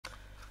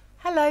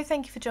Hello,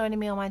 thank you for joining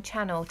me on my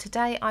channel.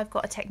 Today I've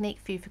got a technique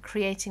for you for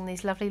creating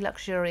these lovely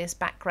luxurious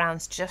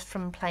backgrounds just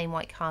from plain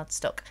white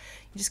cardstock.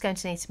 You're just going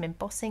to need some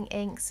embossing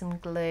ink, some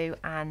glue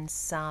and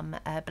some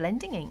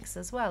blending inks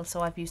as well. So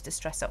I've used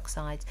Distress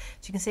Oxides.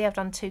 So you can see I've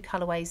done two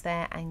colourways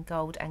there, and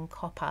gold and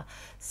copper.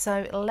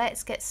 So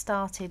let's get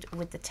started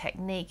with the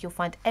technique. You'll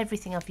find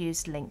everything I've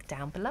used linked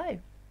down below.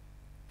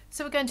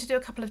 So we're going to do a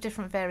couple of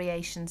different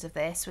variations of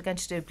this. We're going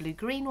to do a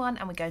blue-green one,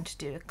 and we're going to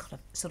do a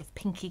sort of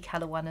pinky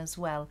colour one as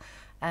well,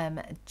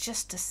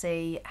 just to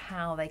see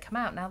how they come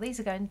out. Now these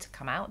are going to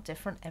come out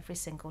different every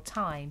single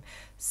time,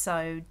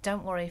 so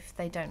don't worry if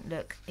they don't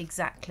look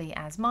exactly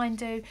as mine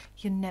do.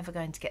 You're never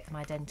going to get them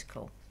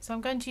identical. So I'm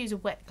going to use a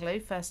wet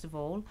glue first of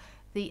all.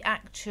 The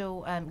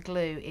actual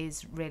glue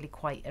is really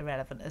quite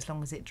irrelevant as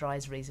long as it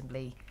dries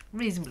reasonably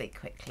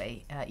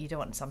quickly. You don't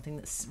want something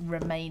that's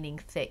remaining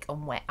thick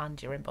and wet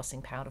under your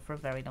embossing powder for a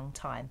very long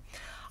time.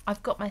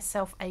 I've got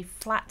myself a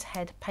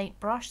flathead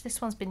paintbrush.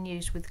 This one's been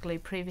used with glue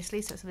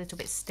previously, so it's a little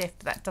bit stiff,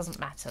 but that doesn't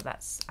matter.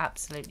 That's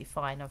absolutely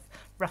fine. I've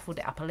ruffled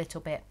it up a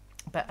little bit,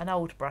 but an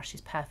old brush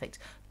is perfect,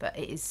 but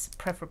it is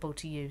preferable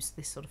to use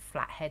this sort of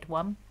flathead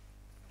one.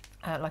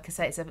 Like I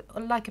say, it's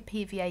like a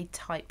PVA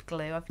type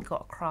glue. I've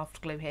got a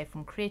craft glue here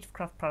from Creative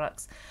Craft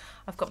Products.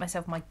 I've got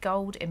myself my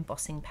gold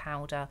embossing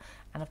powder,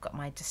 and I've got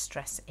my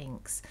Distress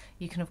inks.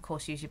 You can of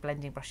course use your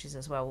blending brushes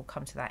as well. We'll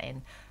come to that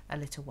in a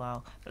little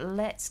while. But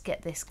let's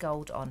get this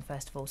gold on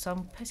first of all. So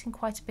I'm putting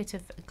quite a bit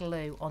of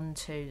glue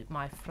onto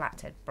my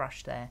flathead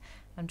brush there.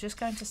 I'm just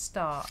going to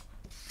start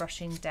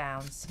brushing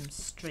down some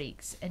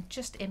streaks and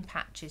just in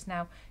patches.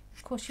 Now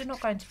of course you're not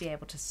going to be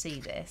able to see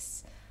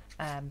this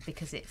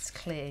because it's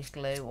clear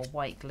glue or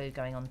white glue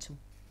going onto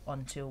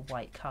a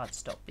white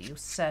cardstock, but you'll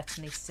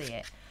certainly see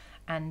it.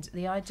 And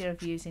the idea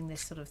of using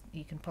this sort of,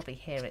 you can probably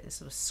hear it, this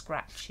sort of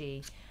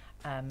scratchy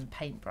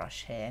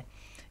paintbrush here,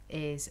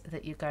 is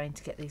that you're going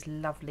to get these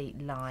lovely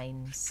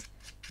lines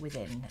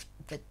within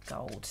the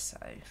gold. So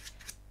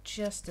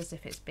just as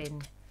if it's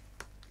been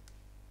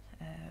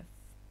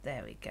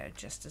there we go,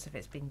 just as if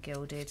it's been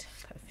gilded.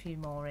 Put a few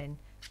more in.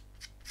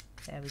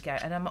 There we go.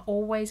 And I'm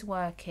always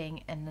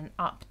working in an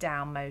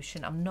up-down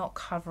motion. I'm not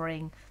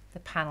covering the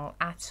panel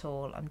at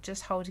all. I'm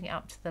just holding it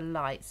up to the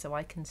light so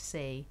I can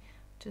see.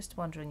 Just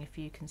wondering if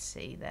you can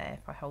see there.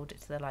 If I hold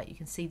it to the light, you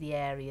can see the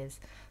areas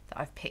that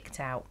I've picked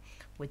out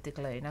with the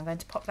glue. Now I'm going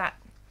to pop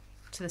that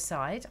to the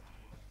side.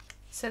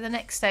 So the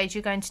next stage,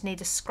 you're going to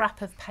need a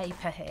scrap of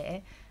paper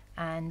here,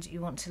 and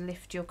you want to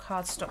lift your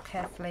cardstock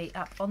carefully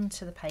up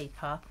onto the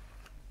paper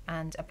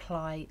and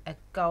apply a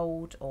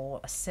gold or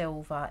a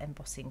silver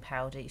embossing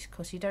powder. Of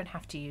course you don't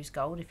have to use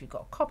gold if you've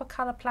got a copper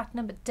colour,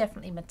 platinum, but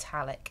definitely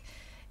metallic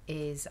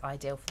is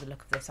ideal for the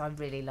look of this. I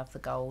really love the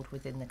gold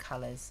within the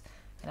colours,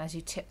 and as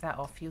you tip that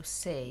off you'll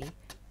see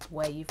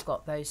where you've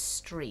got those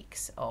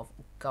streaks of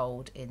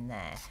gold in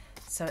there.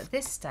 So at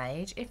this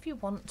stage, if you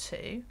want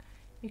to,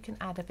 you can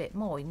add a bit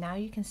more. Now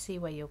you can see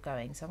where you're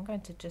going, so I'm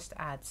going to just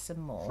add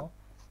some more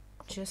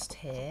just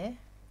here,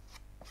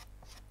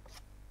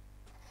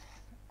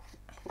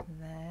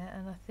 there,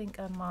 and I think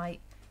I might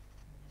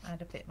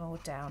add a bit more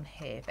down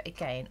here, but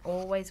again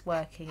always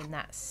working in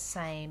that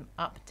same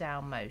up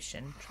down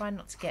motion. Try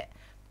not to get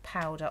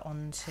powder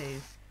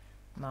onto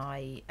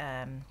my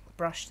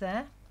brush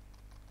there,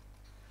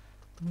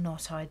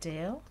 not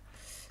ideal,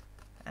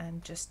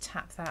 and just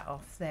tap that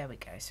off. There we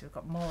go. So we've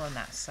got more on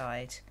that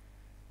side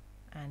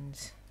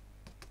and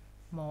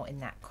more in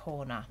that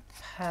corner.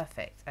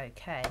 Perfect.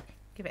 Okay,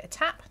 give it a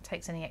tap,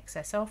 takes any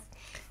excess off.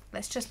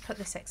 Let's just put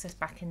this excess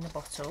back in the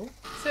bottle.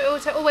 So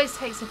it always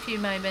takes a few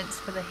moments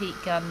for the heat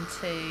gun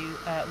to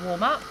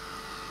warm up.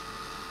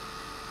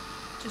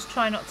 Just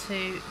try not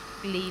to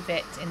leave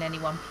it in any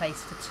one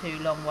place for too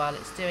long while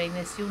it's doing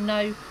this. You'll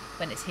know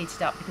when it's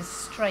heated up because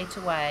straight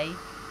away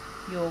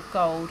your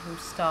gold will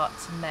start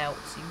to melt.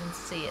 You can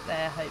see it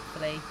there,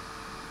 hopefully,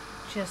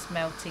 just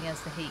melting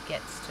as the heat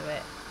gets to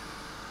it.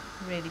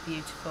 Really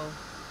beautiful.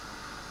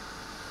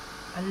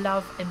 I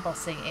love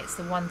embossing. It's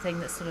the one thing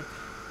that sort of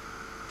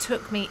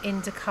took me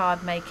into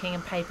card making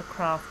and paper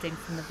crafting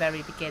from the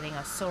very beginning.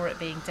 I saw it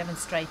being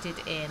demonstrated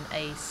in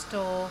a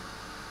store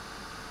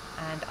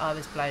and I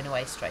was blown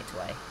away straight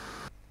away.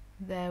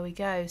 There we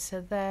go.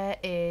 So there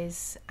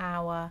is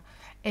our,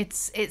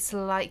 it's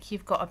like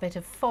you've got a bit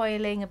of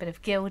foiling, a bit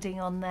of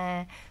gilding on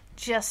there,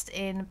 just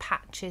in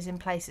patches, in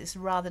places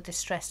rather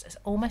distressed. It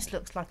almost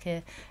looks like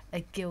a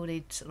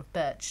gilded sort of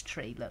birch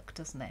tree look,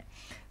 doesn't it?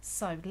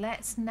 So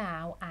let's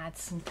now add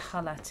some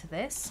colour to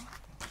this.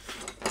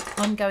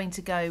 I'm going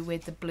to go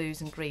with the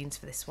blues and greens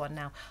for this one.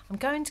 Now I'm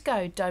going to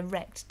go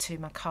direct to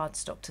my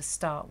cardstock to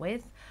start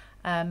with,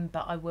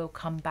 but I will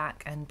come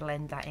back and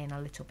blend that in a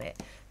little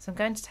bit. So I'm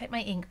going to take my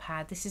ink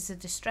pad. This is a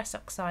Distress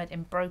Oxide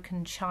in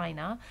broken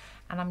china,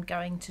 and I'm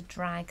going to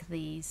drag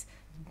these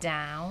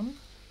down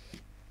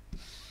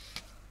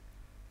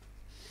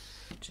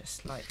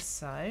just like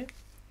so.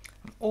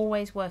 I'm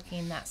always working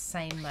in that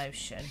same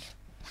motion.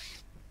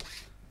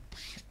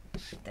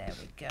 There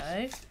we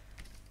go.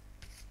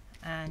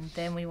 And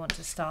then we want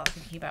to start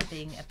thinking about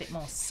being a bit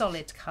more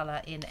solid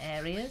colour in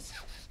areas.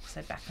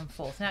 So back and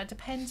forth. Now it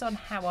depends on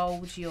how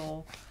old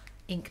your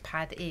ink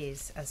pad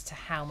is as to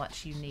how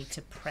much you need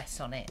to press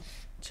on it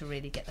to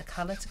really get the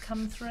colour to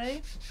come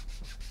through.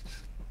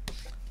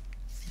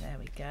 There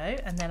we go.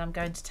 And then I'm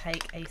going to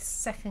take a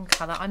second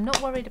colour. I'm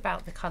not worried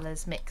about the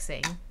colours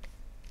mixing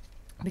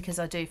because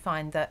I do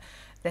find that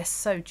they're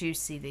so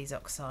juicy, these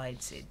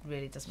oxides, it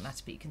really doesn't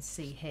matter, but you can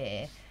see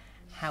here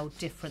how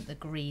different the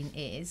green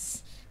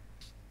is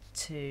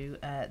to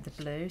the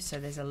blue, so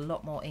there's a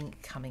lot more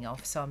ink coming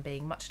off, so I'm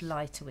being much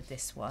lighter with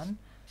this one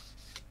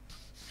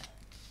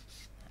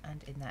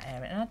and in that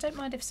area. And I don't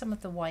mind if some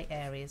of the white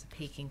areas are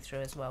peeking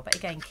through as well, but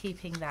again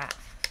keeping that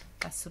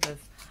sort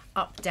of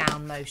up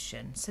down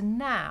motion. So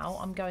now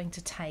I'm going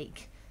to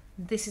take,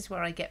 this is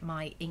where I get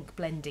my ink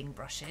blending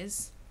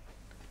brushes,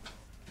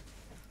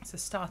 so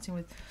starting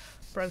with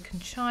broken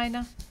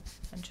china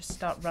and just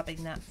start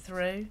rubbing that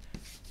through.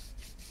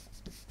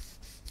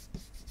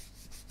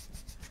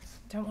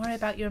 Don't worry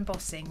about your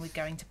embossing, we're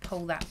going to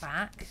pull that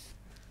back.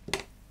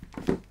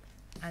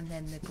 And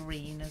then the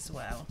green as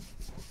well.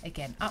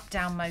 Again, up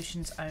down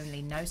motions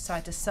only, no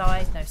side to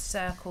side, no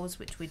circles,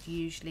 which we'd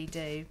usually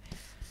do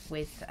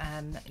with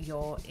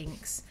your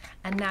inks.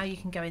 And now you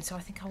can go in, so I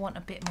think I want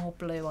a bit more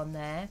blue on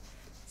there.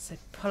 So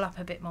pull up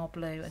a bit more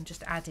blue and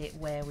just add it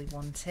where we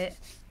want it.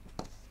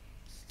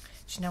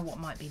 Do you know what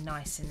might be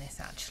nice in this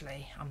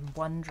actually? I'm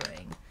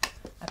wondering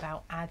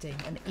about adding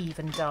an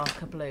even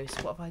darker blue.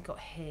 So what have I got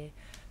here?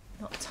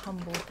 Not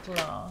tumbled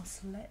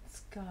glass.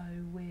 Let's go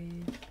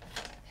with,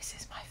 this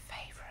is my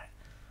favourite,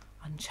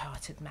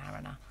 Uncharted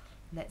Mariner.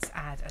 Let's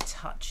add a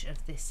touch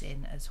of this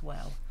in as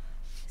well.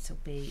 This will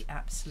be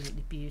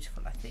absolutely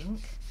beautiful, I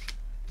think.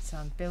 So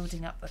I'm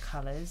building up the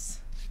colours.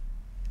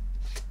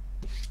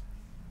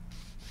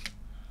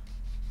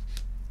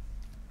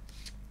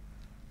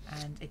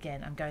 And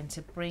again, I'm going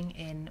to bring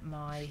in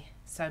my,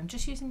 so I'm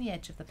just using the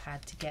edge of the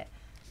pad to get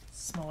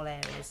small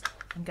areas.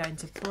 I'm going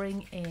to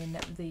bring in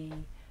the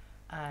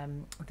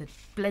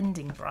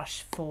blending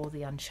brush for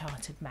the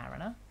Uncharted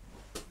Mariner.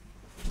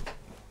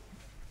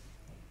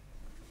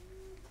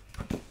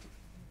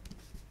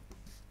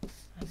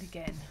 And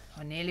again,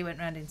 I nearly went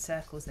round in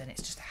circles then,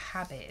 it's just a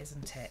habit,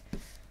 isn't it?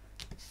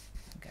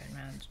 I'm going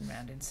round and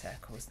round in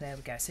circles. There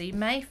we go. So you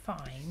may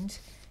find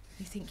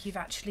you think you've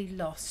actually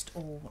lost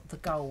all the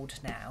gold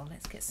now.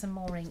 Let's get some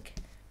more ink,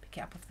 pick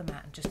it up off the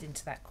mat and just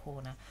into that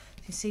corner.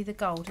 You see the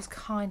gold is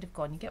kind of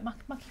gone. You get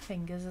mucky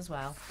fingers as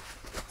well.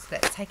 So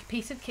let's take a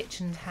piece of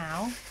kitchen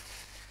towel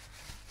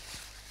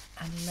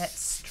and let's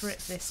strip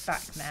this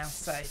back now.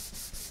 So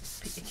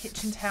put your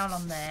kitchen towel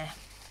on there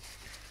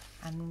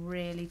and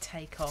really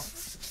take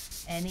off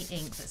any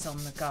ink that's on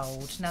the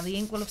gold. Now the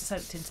ink will have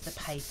soaked into the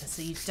paper,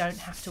 so you don't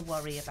have to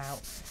worry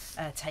about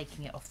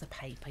taking it off the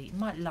paper. You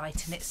might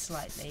lighten it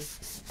slightly.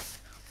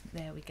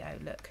 There we go,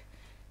 look.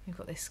 You've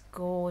got this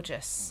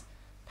gorgeous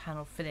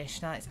panel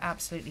finish. Now it's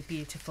absolutely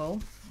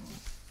beautiful.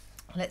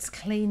 Let's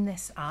clean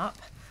this up.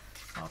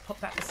 I'll pop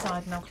that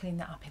aside and I'll clean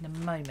that up in a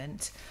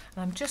moment.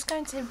 And I'm just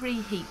going to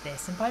reheat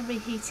this, and by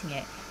reheating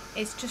it,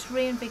 it's just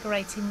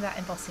reinvigorating that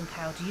embossing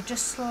powder. You're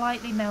just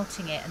slightly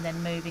melting it and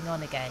then moving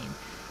on again,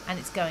 and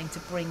it's going to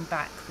bring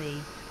back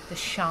the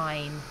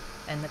shine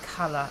and the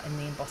colour in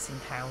the embossing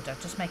powder,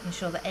 just making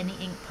sure that any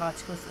ink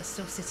particles that are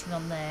still sitting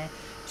on there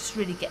just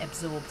really get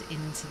absorbed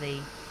into the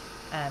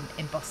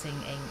embossing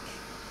ink,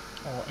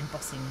 or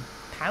embossing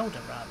powder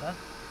rather,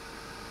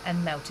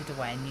 and melted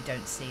away, and you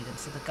don't see them,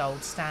 so the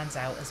gold stands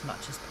out as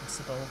much as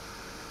possible.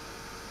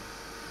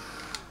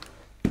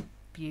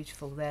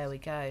 Beautiful, there we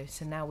go.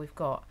 So now we've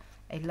got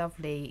a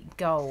lovely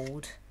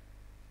gold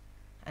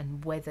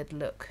and weathered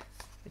look,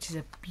 which is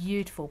a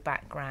beautiful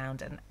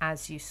background, and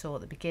as you saw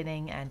at the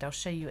beginning, and I'll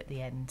show you at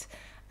the end,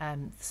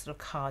 the sort of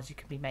cards you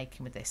can be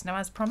making with this. Now,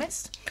 as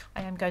promised,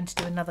 I am going to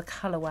do another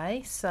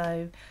colourway,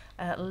 so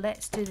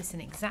let's do this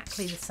in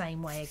exactly the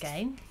same way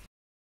again.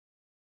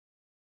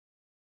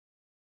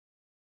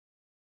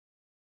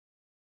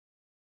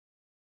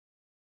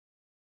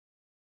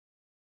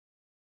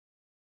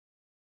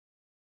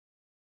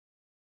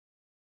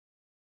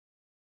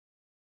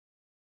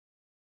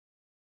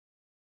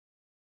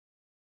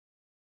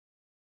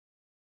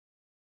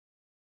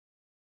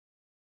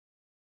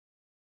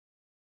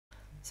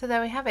 So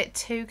there we have it,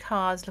 2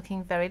 cards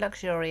looking very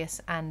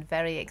luxurious and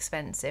very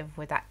expensive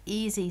with that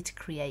easy to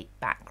create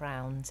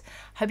background.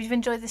 Hope you've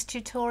enjoyed this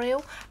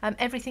tutorial.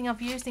 Everything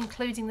I've used,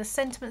 including the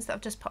sentiments that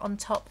I've just put on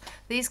top,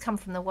 these come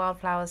from the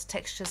Wildflowers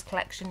Textures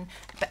collection,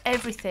 but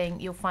everything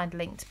you'll find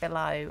linked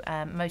below.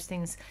 Most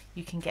things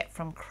you can get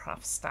from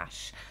Craft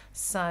Stash.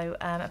 So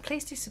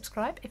please do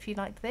subscribe if you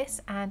liked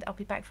this, and I'll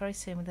be back very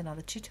soon with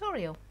another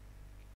tutorial.